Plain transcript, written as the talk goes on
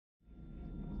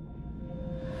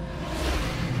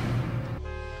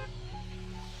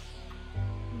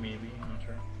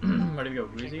to go?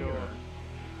 Greasy go, or?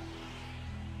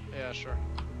 Yeah, sure.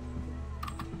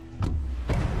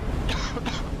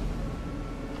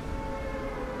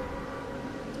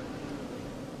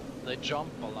 They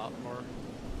jump a lot more.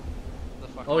 The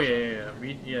fucking Oh yeah.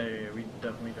 We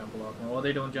definitely jump a lot more. Well,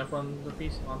 they don't jump on the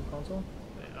piece on console.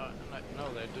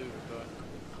 No, they do, but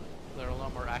they're a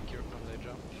lot more accurate when they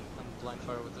jump and blind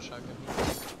fire with the shotgun.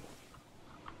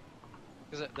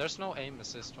 Because there's no aim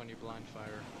assist when you blind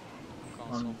fire on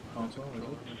console. On console, is it?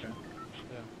 Okay.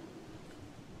 Yeah.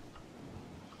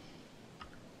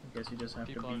 I guess you just have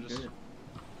People to are be just good.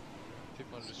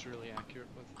 people are just really accurate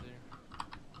with their.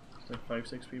 There's like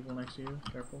 5-6 people next to you.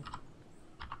 Careful.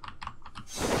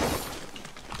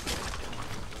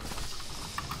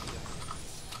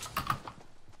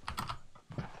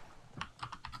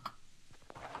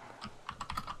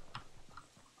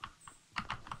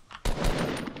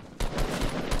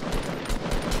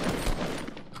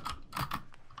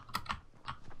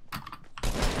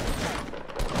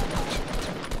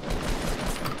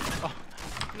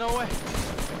 No way!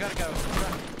 I gotta go.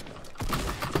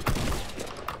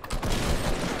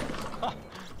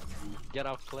 Get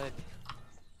outplayed.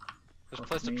 Just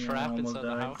placed a trap inside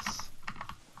the house.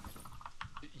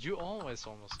 You always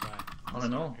almost die. I don't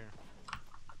know. Here.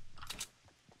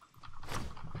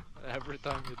 Every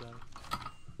time you die.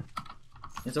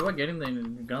 It's about getting the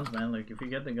guns, man. Like, if you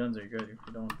get the guns, you're good. If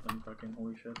you don't, then fucking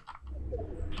holy shit.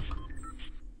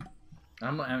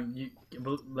 I'm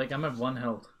at 1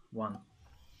 health. 1.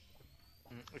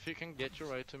 If you can get your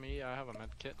way to me, I have a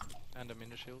med kit and a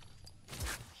mini shield.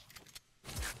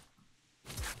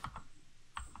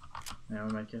 Yeah,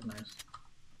 we might get nice.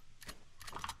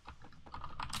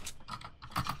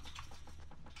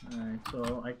 Alright,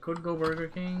 so I could go Burger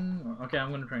King. Okay,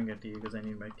 I'm gonna try and get to you because I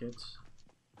need med kits.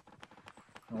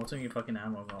 Oh, what's in your fucking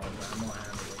ammo? All the ammo I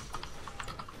have.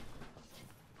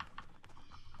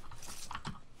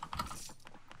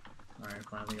 Alright,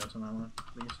 finally got some ammo,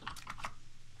 at least.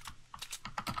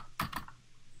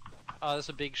 There's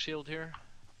a big shield here.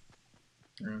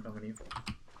 They're gonna come with you.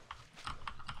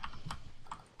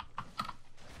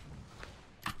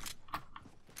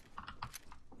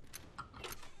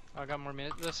 I got more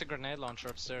minutes. There's a grenade launcher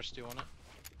upstairs. Do you want it?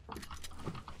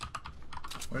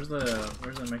 Where's the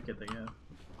medkit that you have?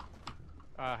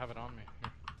 I have it on me.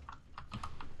 Here.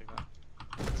 Take that.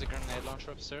 There's a grenade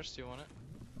launcher upstairs. Do you want it?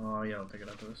 Oh yeah, I'll take it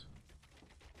after this.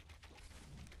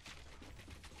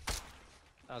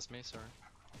 That's me, sorry.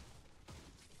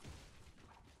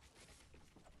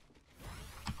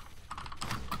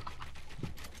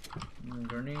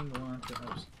 Grenade launcher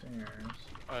upstairs.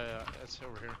 Oh yeah, it's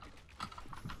over here.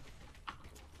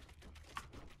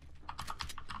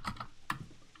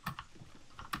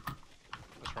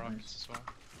 There's rockets as well.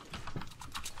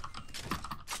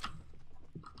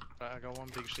 I got 1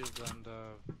 big shield and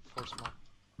 4 small.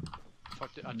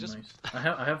 Fuck it, I just. Nice.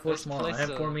 I have 4 small. I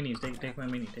have 4 a... minis. Take my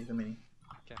mini. Take the mini.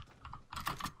 Okay.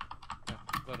 Yeah,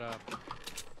 but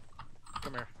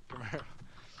come here.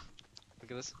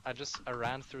 Look at this. I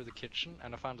ran through the kitchen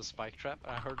and I found a spike trap.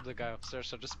 I heard the guy upstairs,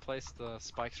 so I just placed the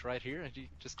spikes right here, and he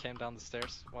just came down the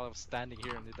stairs while I was standing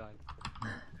here, and he died.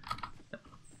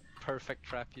 Perfect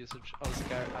trap usage. Oh, there's a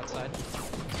guy outside.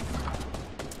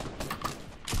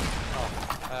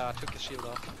 Oh, I took his shield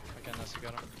off. Okay, nice, you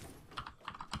got him.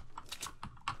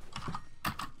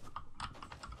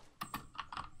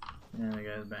 Yeah, the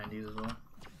guy's bandies as well.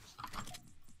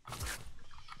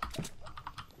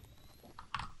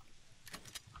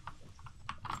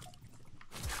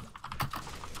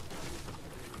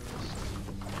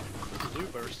 The blue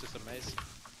burst is amazing.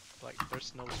 Like,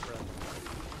 there's no spread.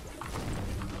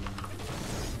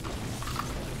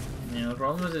 Yeah, the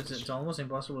problem is it's almost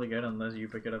impossible to get unless you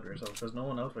pick it up yourself, because no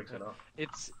one else picks it up.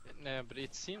 It's but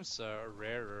it seems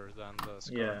rarer than the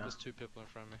scar. Yeah. There's 2 people in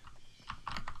front of me.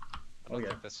 I Oh don't yeah.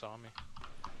 think they saw me.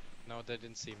 No, they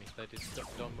didn't see me. They did.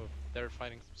 Don't move. They're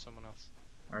fighting someone else.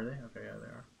 Are they? Okay, yeah, they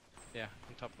are. Yeah,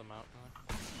 on top of the mountain.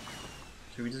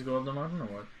 Should we just go up the mountain or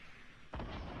what?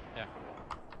 Yeah.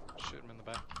 Shoot him in the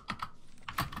back.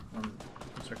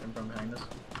 Circling from behind us?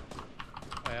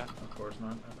 Oh yeah. Of course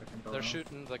not. They're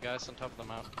shooting the guys on top of the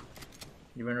mountain.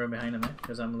 You went right behind them, eh?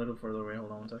 Because I'm a little further away.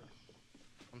 Hold on 1 sec.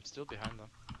 I'm still behind them.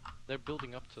 They're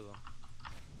building up to them.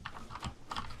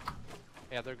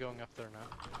 Yeah, they're going up there now.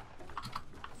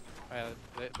 Oh, yeah,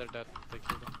 they're dead. They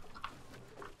killed them.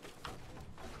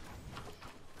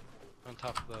 On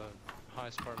top of the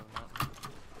highest part of the mountain.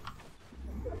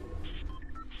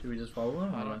 Should we just follow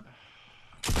them? I Or don't. what?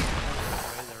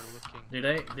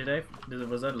 They're looking.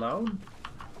 Was that loud?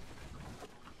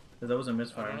 That was a I don't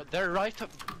misfire. know. They're right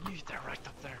up. They're right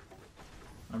up there.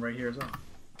 I'm right here as well.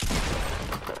 I'm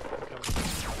coming.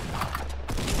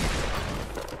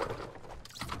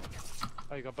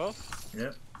 Oh, you got both?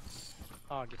 Yep.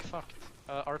 Oh, get fucked.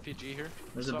 RPG here.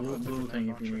 There's a Swap blue, with blue grenade thing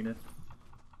if you launcher. need it.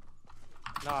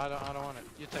 No, I don't want it.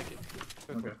 You take it.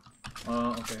 Quickly.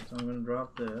 Okay. Okay, so I'm gonna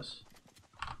drop this.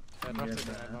 Yeah, drop Get the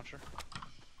grenade that. launcher.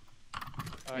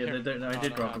 Yeah, Here. I No, did I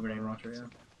drop a have grenade the launcher, rockets,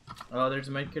 yeah. okay. Oh, there's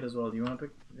a med kit as well. Do you want to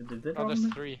pick? Did they Oh, drop there's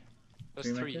them? 3. There's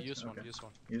Three 3. medkits? Use one. Okay. Use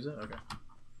one. Use it? Okay.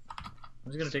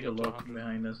 I'm just gonna Just take a get to look 100.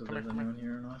 behind us if Come there's here, come anyone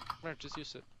here or not. Come here, just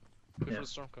use it. Before Yeah. the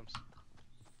storm comes.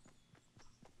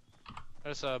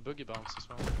 There's boogie bombs as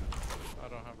well. I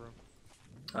don't have room.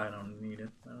 I don't need it,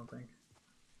 I don't think.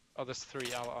 Oh, there's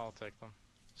 3. I'll take them.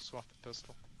 Swap the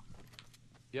pistol.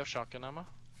 You have shotgun ammo?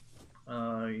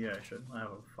 Yeah, I should. I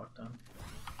have a fuck ton.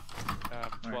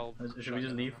 12. Alright, should we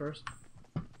just leave first?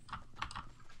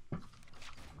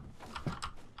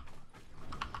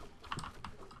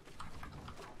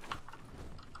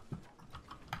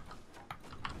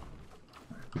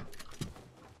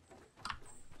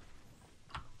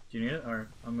 Do you need it? Or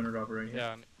I'm gonna drop it right here.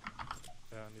 Yeah,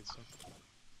 I need some.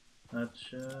 That's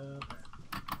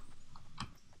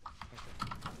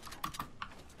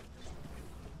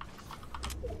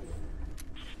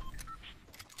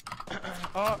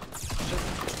Oh, shit.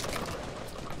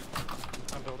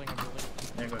 I'm building.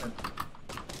 yeah, go ahead.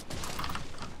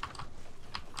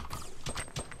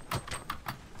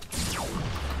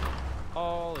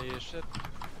 Holy shit.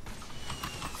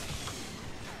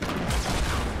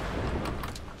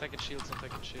 Taking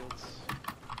shields.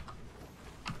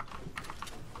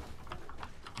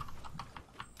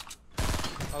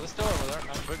 Oh, they're still over there.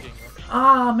 I'm boogieing them.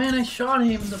 Ah, man, I shot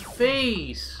him in the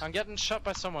face! I'm getting shot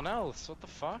by someone else. What the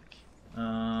fuck?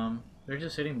 They're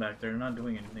just sitting back. They're not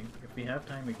doing anything. If we have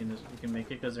time, we can make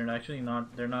it because they're actually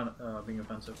not. They're not being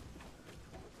offensive.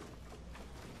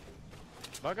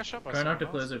 I got shot by Try someone not to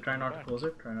else. close it. Try not to Back. close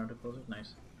it. Try not to close it.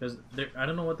 Nice. Because I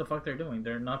don't know what the fuck they're doing.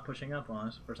 They're not pushing up on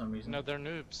us for some reason. No, they're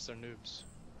noobs. They're noobs.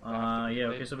 Yeah.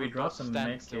 Okay, so we dropped some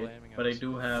med kit, but I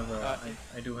do have.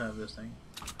 I do have this thing.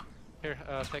 Here,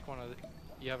 take one of the.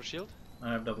 You have a shield?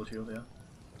 I have double shield. Yeah.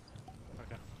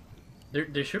 Okay.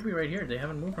 They should be right here. They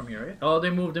haven't moved from here, right? Oh, they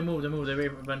moved. They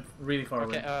went really far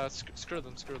away. Okay. Screw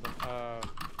them.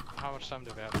 How much time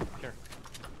do we have? Here.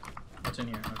 What's in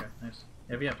here? Okay, nice.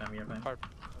 Yeah, we have time. We have time. Part.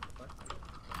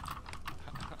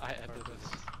 I edited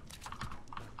this.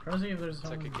 Trying to see if there's So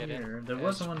I someone could get here. in. There Yeah,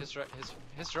 was someone. He's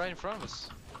right in front of us.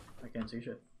 I can't see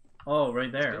shit. Oh,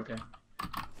 right there. Let's Okay.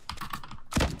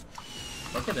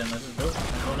 Fuck it then. Let's just go.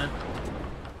 I'm going in.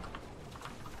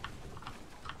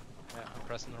 Yeah, I'm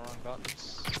pressing the wrong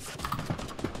buttons.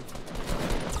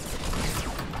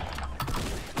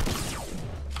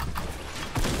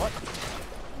 What?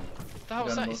 The hell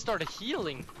was that? He started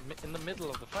healing in the middle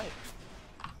of the fight.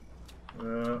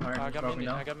 Alright, I dropping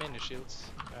down. got mini shields.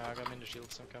 I got mini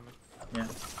shields. I'm coming. Yeah.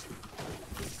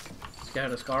 This guy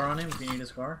had a scar on him. If you need a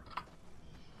scar.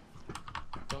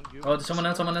 Don't you? Oh, there's someone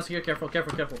else here. Careful.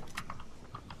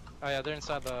 Oh yeah, they're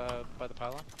inside by the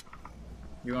pylon.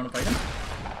 You want to fight him?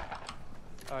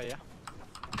 Oh yeah.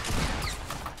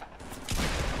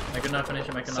 I could not finish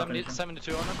him. I could not finish him.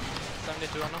 72 on him.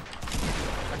 72 on him.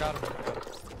 I got him.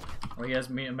 Oh, he has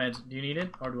meds. Do you need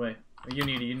it, or do I? You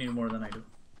need it. You need more than I do.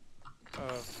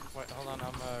 Wait, hold on.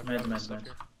 I'm Meds. stuff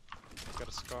here. Got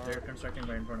a scar. They're constructing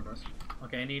right in front of us.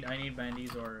 Okay, I need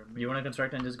bandies or. You want to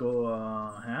construct and just go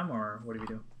ham, or what do we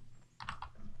do?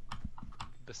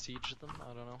 Besiege them? I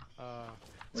don't know. What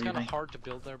It's do you kind of think? hard to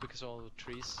build there because of all the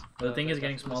trees. Well, the thing is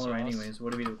getting definitely smaller saw us. anyways.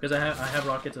 What do we do? Because I have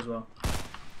rockets as well.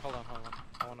 Hold on.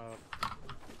 I wanna.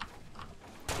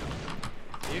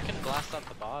 You can blast out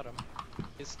the bottom.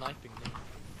 He's sniping me.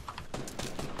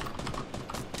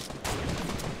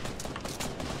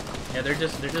 Yeah, they're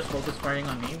just focus firing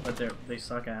on me, but they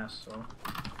suck ass. So.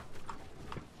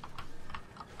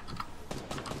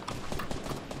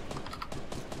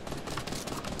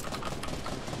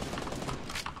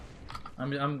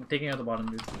 I'm taking out the bottom,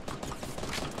 dude.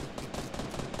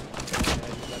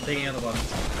 I'm taking out the bottom.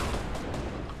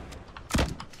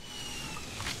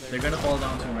 They're gonna fall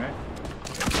down soon, right?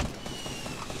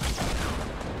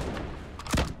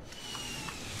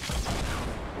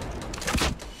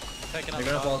 They're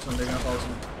gonna fall soon.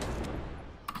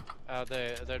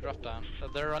 They dropped down.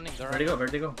 They're running.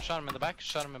 Where'd they go? Shot him in the back.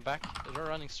 They're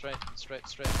running straight. 3,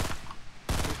 4,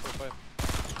 5.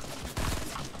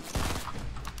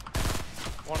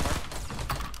 One more.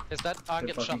 Is that? I'm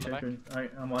getting shot in the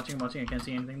back. I'm watching. I can't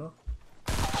see anything though.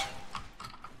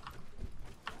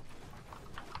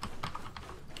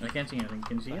 I can't see anything.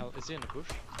 Can you see it? Is he in the bush?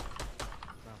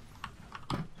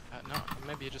 No. No.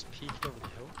 Maybe he just peeked over the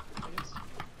hill. I guess.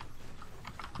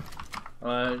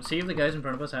 See if the guys in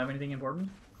front of us have anything important.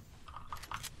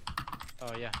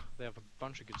 Oh yeah, they have a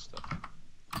bunch of good stuff.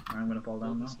 I'm gonna fall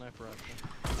down now. Sniper option.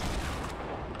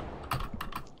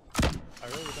 I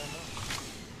really don't know.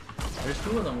 There's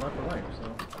 2 of them left or right,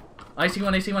 so. I see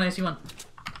one, I see one, I see one.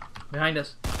 Behind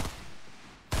us. Oh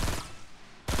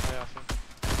yeah, I think.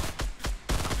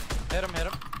 Hit him, hit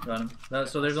him. Got him.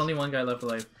 So there's only one guy left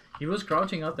alive. He was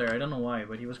crouching up there, I don't know why,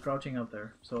 but he was crouching up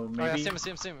there. So maybe... Oh yeah, see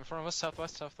him, in front of us,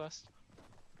 southwest.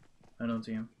 I don't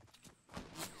see him.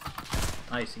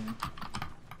 I see him.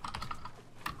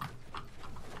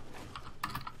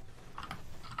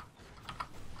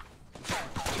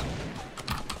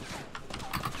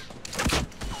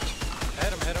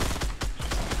 Hit him.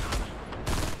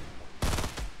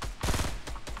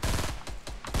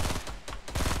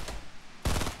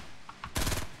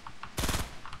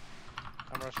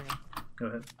 I'm rushing him. Go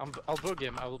ahead. I'll boogie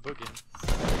him, I will boogie him.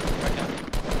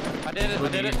 I did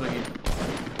it, Boogie.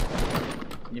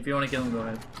 If you want to kill him, go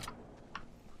ahead.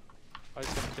 Oh,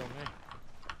 he's gonna kill me.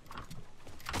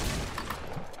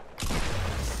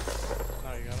 No,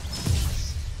 you got him.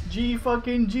 G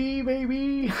fucking G,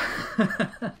 baby!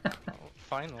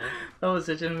 Finally. That was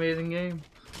such an amazing game.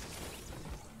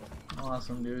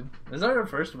 Awesome, dude. Is that our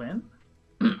first win?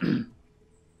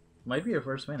 Might be our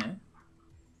first win, eh?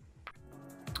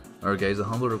 Alright guys, a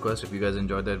humble request, if you guys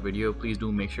enjoyed that video, please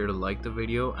do make sure to like the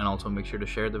video and also make sure to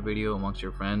share the video amongst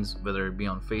your friends, whether it be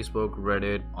on Facebook,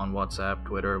 Reddit, on WhatsApp,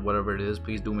 Twitter, whatever it is.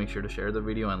 Please do make sure to share the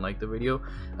video and like the video.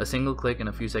 A single click and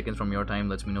a few seconds from your time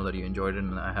lets me know that you enjoyed it,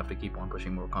 and I have to keep on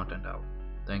pushing more content out.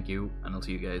 Thank you, and I'll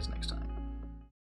see you guys next time.